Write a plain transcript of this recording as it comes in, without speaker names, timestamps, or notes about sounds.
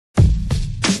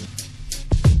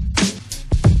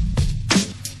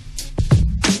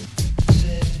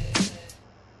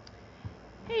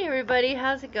everybody,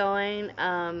 how's it going?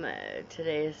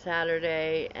 Today is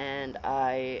Saturday and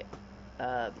I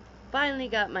finally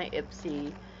got my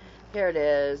Ipsy. Here it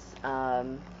is. I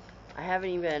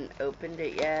haven't even opened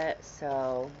it yet,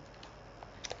 so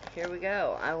here we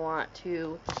go. I want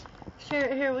to share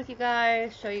it here with you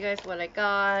guys, show you guys what I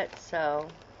got, so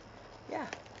yeah.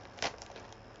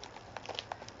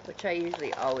 Which I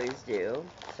usually always do,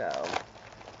 so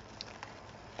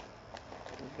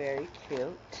very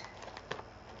cute.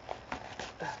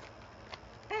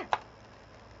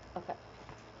 Okay.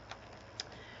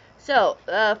 So,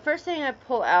 first thing I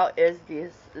pull out is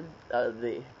this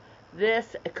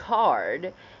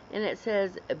card, and it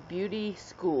says Beauty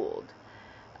Schooled.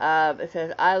 It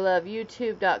says I love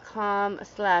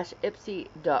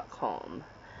youtube.com/ipsy.com.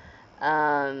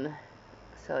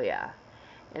 So yeah.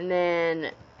 And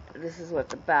then this is what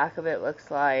the back of it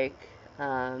looks like.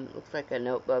 Looks like a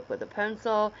notebook with a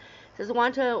pencil. It says,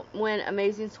 want to win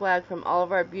amazing swag from all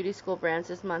of our beauty school brands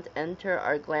this month? Enter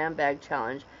our Glam Bag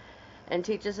Challenge and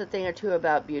teach us a thing or two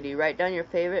about beauty. Write down your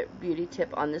favorite beauty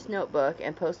tip on this notebook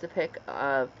and post a pic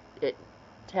of it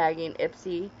tagging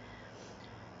Ipsy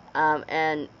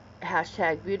and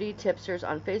hashtag beauty tipsters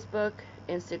on Facebook,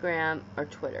 Instagram, or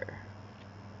Twitter.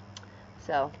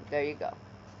 So, there you go.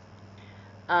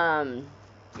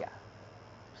 Yeah.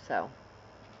 So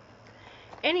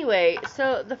anyway,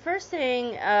 so the first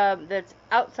thing that's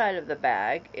outside of the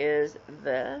bag is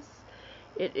this.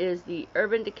 It is the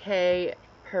Urban Decay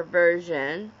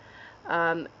Perversion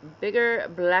Bigger,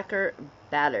 Blacker,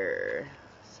 Badder.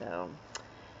 So,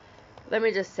 let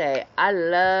me just say, I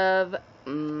love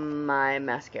my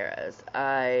mascaras.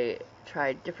 I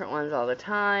try different ones all the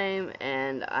time,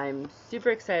 and I'm super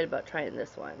excited about trying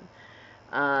this one.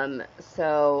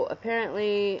 So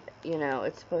apparently, you know,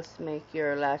 it's supposed to make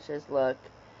your lashes look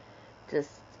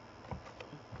just,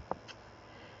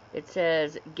 it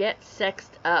says, get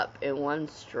sexed up in one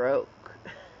stroke.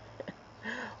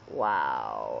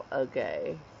 Wow.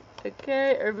 Okay.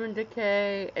 Okay, Urban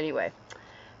Decay. Anyway.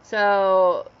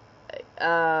 So,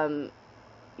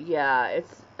 yeah,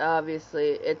 it's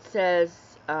obviously, it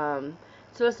says, it's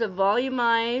supposed to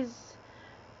volumize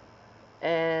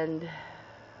and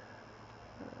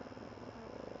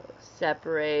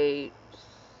separates,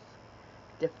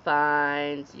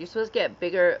 defines. You're supposed to get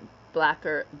bigger,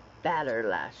 blacker, badder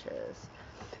lashes.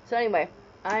 So anyway,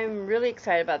 I'm really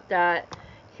excited about that.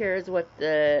 Here's what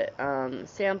the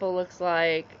sample looks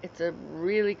like. It's a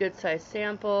really good size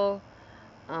sample.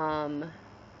 And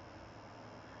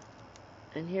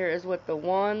here is what the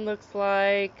wand looks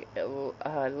like.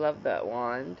 I love that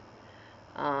wand.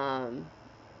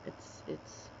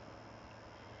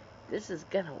 This is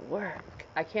gonna work.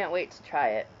 I can't wait to try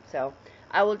it. So,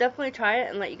 I will definitely try it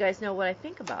and let you guys know what I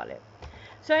think about it.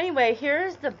 So anyway,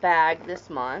 here's the bag this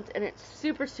month, and it's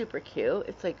super, super cute.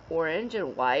 It's like orange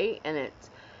and white, and it's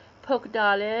polka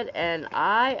dotted, and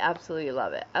I absolutely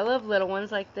love it. I love little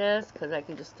ones like this, because I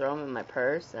can just throw them in my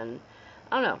purse, and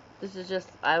I don't know. This is just,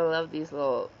 I love these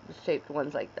little shaped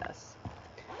ones like this.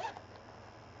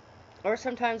 Or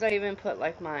sometimes I even put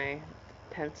like my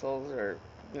pencils or,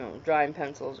 you know, drawing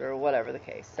pencils or whatever the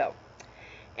case. So,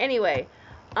 anyway,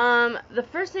 the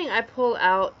first thing I pull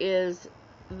out is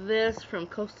this from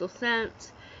Coastal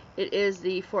Scents. It is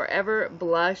the Forever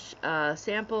Blush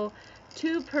sample.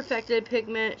 2 perfected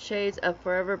pigment shades of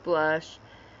Forever Blush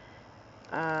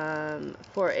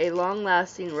for a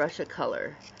long-lasting rush of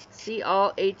color. See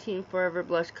all 18 Forever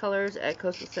Blush colors at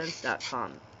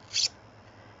coastalscents.com.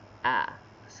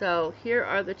 So here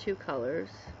are the 2 colors.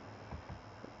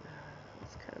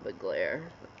 It's kind of a glare.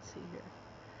 Let's see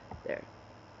here.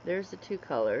 There's the 2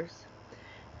 colors.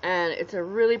 And it's a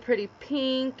really pretty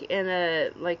pink and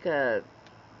I don't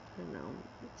know,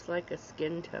 it's like a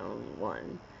skin tone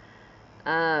one.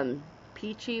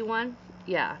 Peachy one.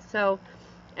 Yeah, so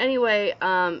anyway,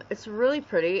 it's really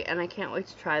pretty and I can't wait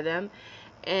to try them.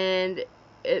 And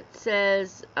it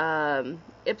says,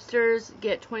 Ipsters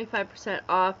get 25%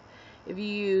 off if you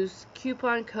use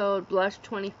coupon code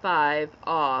BLUSH25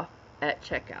 off at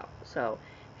checkout. So,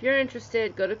 if you're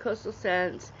interested, go to Coastal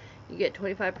Scents. You get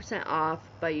 25% off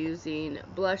by using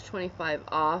BLUSH25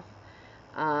 off.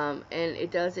 And it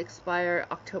does expire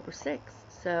October 6th.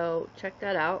 So, check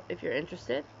that out if you're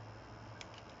interested.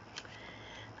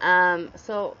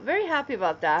 So, very happy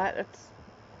about that. That's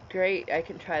great. I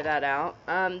can try that out.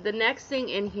 The next thing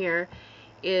in here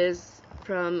is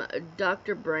from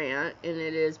Dr. Brandt, and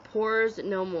it is Pores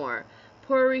No More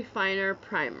Pore Refiner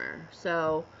Primer.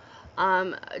 So,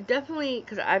 definitely,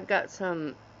 because I've got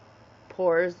some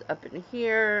pores up in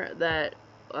here that,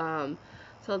 so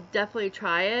I'll definitely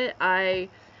try it. I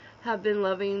have been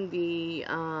loving the,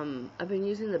 I've been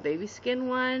using the baby skin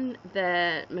one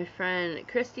that my friend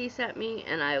Christy sent me,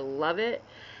 and I love it,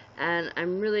 and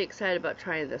I'm really excited about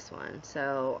trying this one.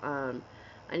 So,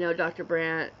 I know Dr.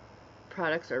 Brandt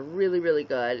products are really, really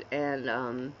good,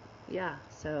 and, yeah,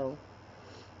 so,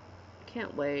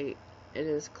 can't wait. It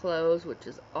is closed, which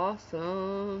is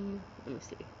awesome. Let me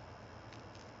see.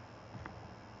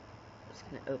 I'm just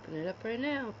going to open it up right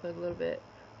now, put a little bit.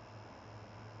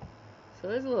 So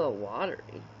it's a little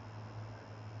watery.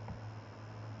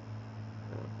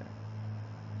 Okay.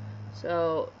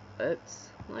 So it's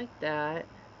like that.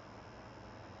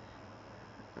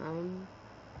 I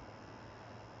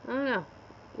don't know.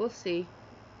 We'll see.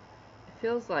 It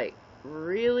feels like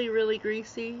really, really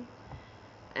greasy.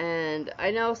 And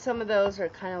I know some of those are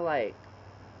kind of like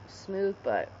smooth,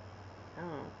 but I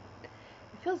don't know.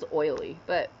 It feels oily,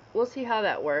 but we'll see how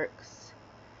that works.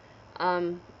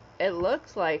 It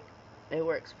looks like it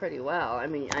works pretty well. I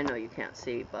mean, I know you can't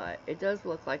see, but it does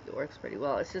look like it works pretty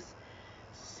well. It's just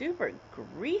super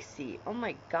greasy. Oh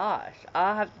my gosh.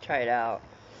 I'll have to try it out.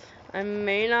 I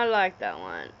may not like that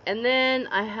one. And then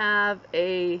I have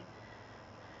a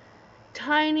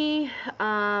tiny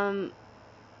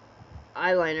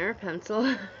eyeliner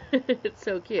pencil. It's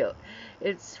so cute.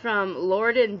 It's from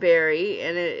Lord & Berry,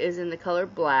 and it is in the color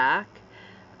black.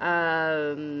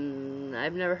 I've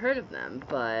never heard of them,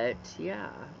 but yeah,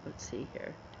 let's see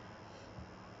here.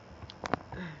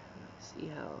 Let's see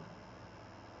how.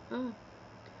 Oh,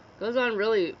 goes on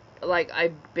really, like,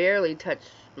 I barely touch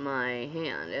my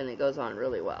hand, and it goes on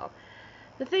really well.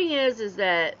 The thing is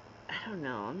that, I don't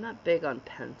know, I'm not big on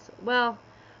pencil. Well,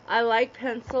 I like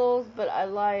pencils, but I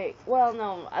like, well,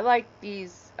 no, I like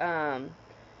these, I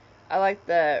like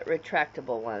the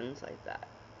retractable ones like that.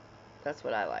 That's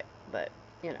what I like, but,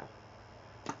 you know,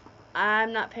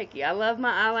 I'm not picky. I love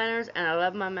my eyeliners, and I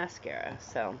love my mascara,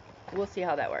 so we'll see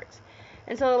how that works.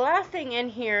 And so the last thing in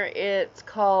here, it's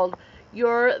called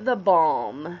You're the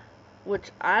Balm,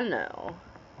 which I know.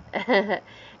 And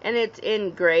it's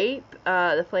in grape,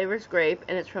 the flavor's grape,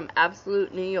 and it's from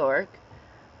Absolute New York.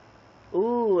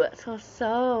 Ooh, it smells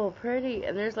so pretty.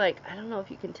 And there's like, I don't know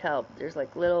if you can tell, there's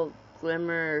like little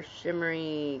glitter,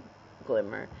 shimmery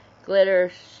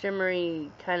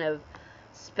kind of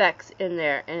specks in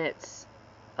there, and it's,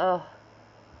 oh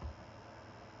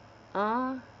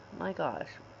my gosh.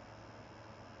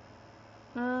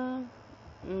 Oh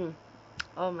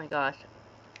my gosh.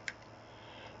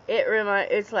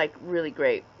 It's like really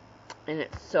great, and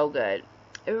it's so good.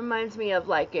 It reminds me of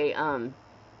like a, I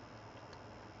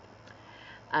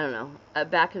don't know,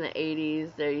 back in the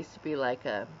 80s, there used to be like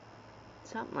a,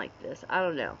 something like this, I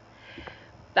don't know,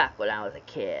 back when I was a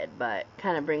kid, but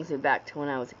kind of brings me back to when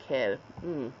I was a kid.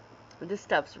 This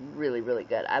stuff's really, really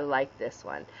good. I like this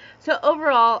one. So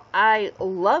overall, I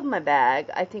love my bag.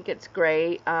 I think it's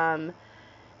great. Kind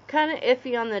of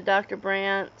iffy on the Dr.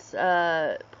 Brandt's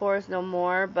Pores No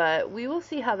More, but we will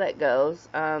see how that goes.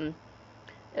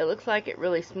 It looks like it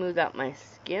really smoothed out my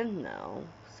skin, though.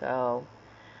 So,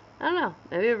 I don't know.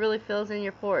 Maybe it really fills in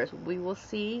your pores. We will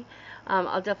see.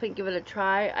 I'll definitely give it a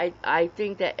try. I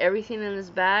think that everything in this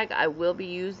bag I will be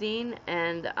using,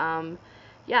 and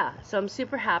yeah, so I'm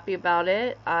super happy about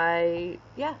it.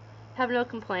 Yeah, have no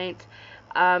complaints.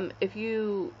 If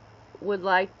you would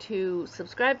like to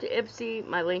subscribe to Ipsy,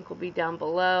 my link will be down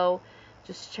below.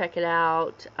 Just check it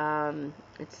out.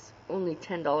 It's only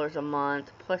 $10 a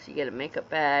month, plus you get a makeup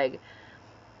bag,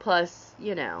 plus,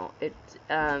 you know,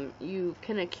 you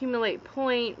can accumulate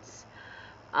points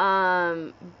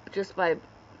just by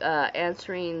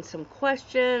answering some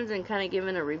questions and kind of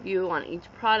giving a review on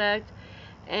each product.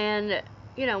 And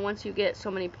you know, once you get so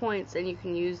many points, then you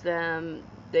can use them.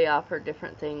 They offer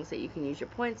different things that you can use your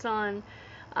points on.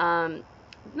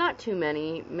 Not too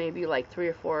many, maybe like 3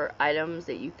 or 4 items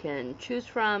that you can choose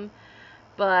from,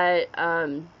 but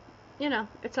you know,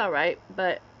 it's alright.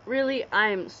 But really,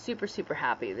 I'm super, super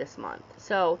happy this month.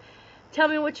 So tell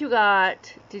me what you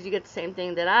got. Did you get the same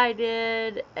thing that I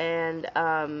did? And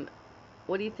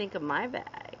what do you think of my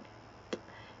bag?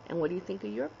 And what do you think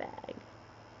of your bag?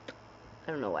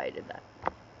 I don't know why I did that.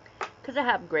 Because I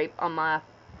have grape on my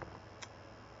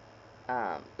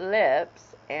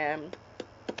lips, and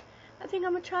I think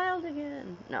I'm a child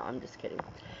again. No, I'm just kidding.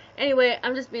 Anyway,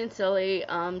 I'm just being silly.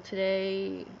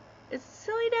 Today is a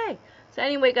silly day. So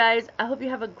anyway, guys, I hope you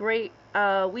have a great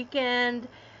weekend,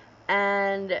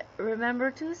 and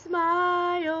remember to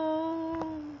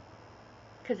smile,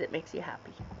 because it makes you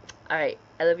happy. Alright,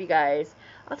 I love you guys.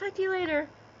 I'll talk to you later.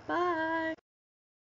 Bye.